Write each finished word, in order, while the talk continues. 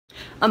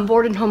I'm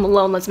bored and home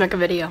alone, let's make a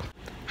video.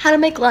 How to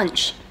make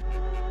lunch.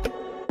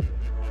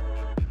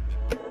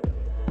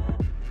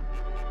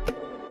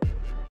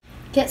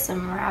 Get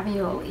some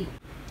ravioli.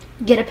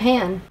 Get a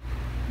pan.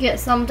 Get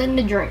something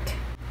to drink.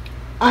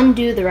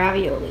 Undo the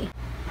ravioli.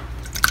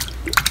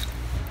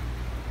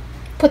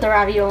 Put the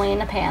ravioli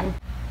in a pan.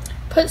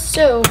 Put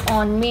stove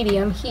on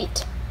medium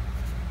heat.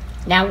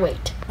 Now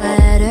wait.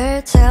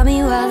 Better tell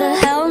me why the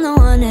hell no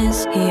one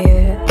is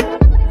here.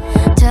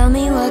 Tell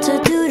me what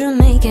to do to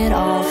make it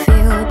all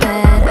feel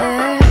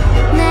better.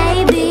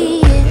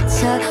 Maybe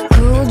it's a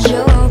cruel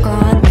joke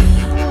on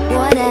me.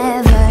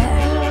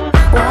 Whatever,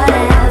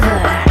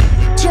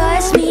 whatever.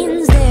 Just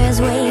means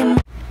there's way more.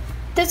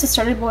 This has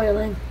started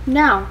boiling.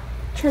 Now,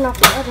 turn off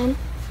the oven.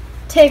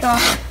 Take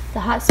off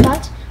the hot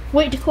spot.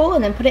 Wait to cool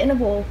and then put it in a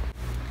bowl.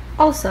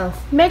 Also,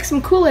 make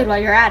some Kool-Aid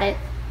while you're at it.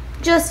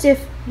 Just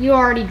if you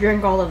already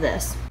drink all of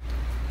this.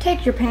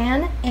 Take your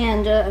pan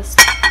and just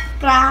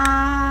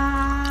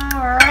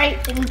right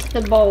into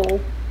the bowl.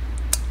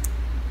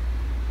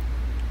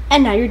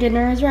 And now your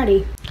dinner is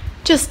ready.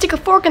 Just stick a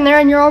fork in there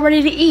and you're all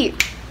ready to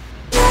eat.